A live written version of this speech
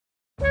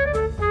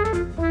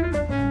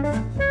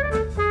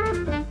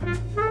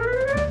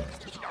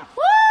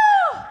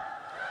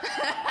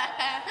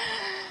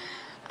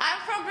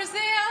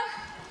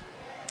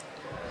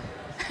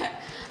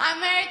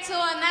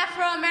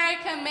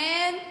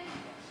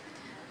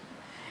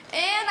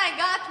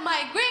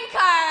my green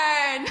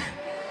card.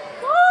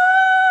 Woo!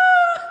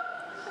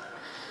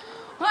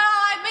 Well,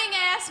 I've been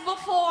asked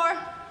before.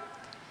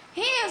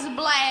 He is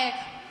black.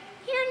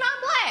 You're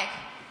not black.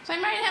 So I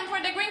married him for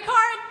the green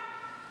card?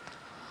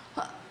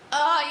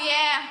 Oh,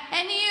 yeah.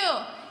 And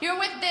you're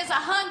with this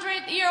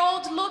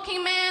 100-year-old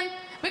looking man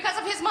because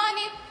of his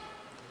money?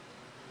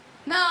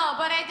 No,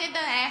 but I didn't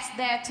ask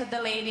that to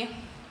the lady.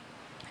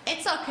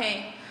 It's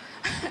okay.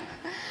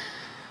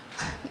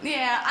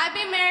 Yeah, I've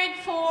been married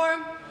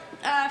for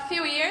a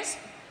few years,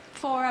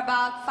 for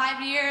about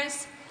 5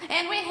 years,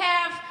 and we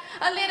have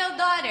a little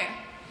daughter.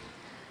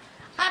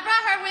 I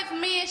brought her with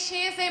me.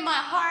 She is in my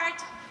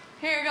heart.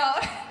 Here you go.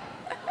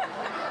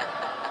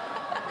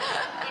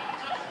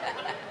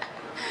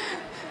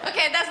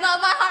 Okay, that's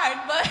not my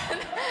heart, but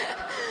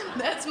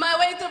that's my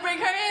way to bring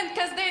her in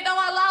because they don't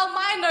allow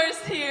minors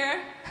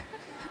here.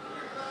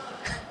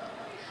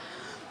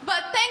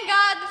 But thank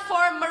God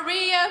for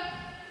Maria.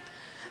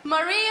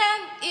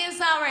 Maria is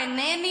our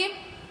nanny.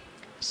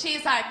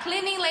 She's our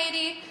cleaning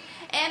lady.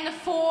 And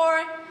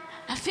for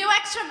a few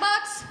extra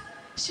bucks,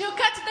 she'll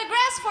cut the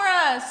grass for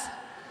us.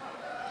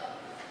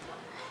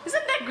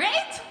 Isn't that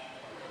great?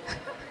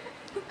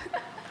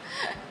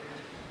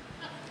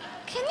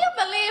 Can you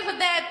believe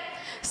that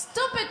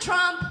stupid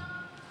Trump,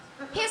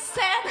 he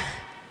said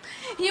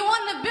he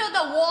wanted to build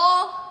a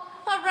wall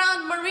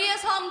around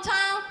Maria's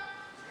hometown?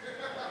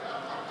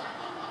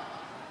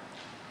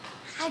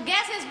 I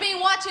guess he's been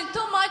watching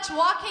too much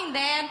Walking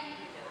Dead.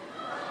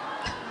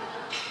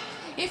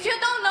 If you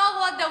don't know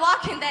what The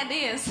Walking Dead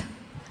is,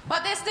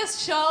 but it's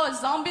this show, a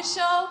zombie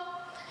show,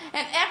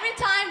 and every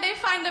time they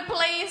find a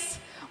place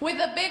with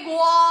a big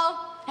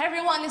wall,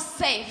 everyone is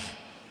safe.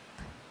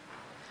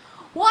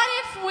 What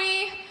if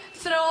we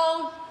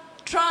throw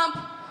Trump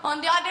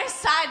on the other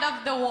side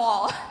of the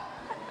wall?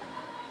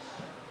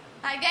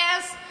 I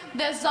guess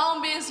the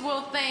zombies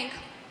will think,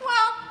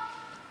 well,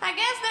 I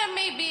guess there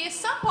may be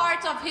some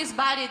part of his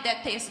body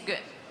that tastes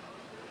good.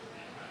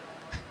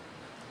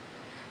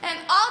 And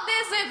all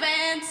these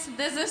events,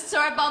 this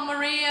story about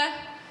Maria,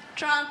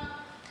 Trump,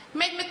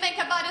 made me think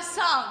about a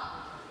song.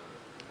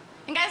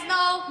 You guys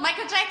know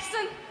Michael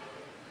Jackson?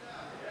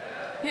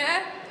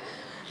 Yeah?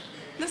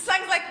 The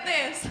song's like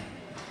this.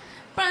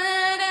 Woo!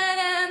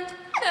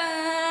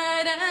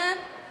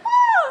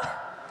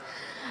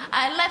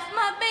 I left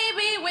my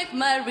baby with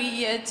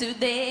Maria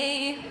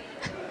today.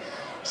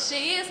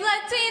 She is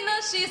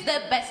Latino, she's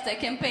the best I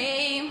can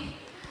pay.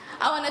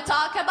 I want to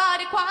talk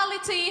about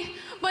equality,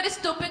 but a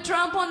stupid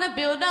Trump want to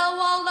build a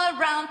wall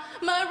around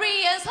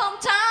Maria's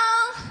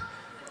hometown.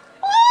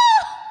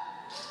 Woo!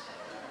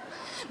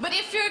 But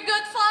if you're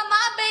good for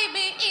my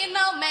baby, it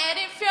no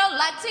matter if you're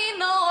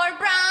Latino or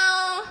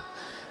brown.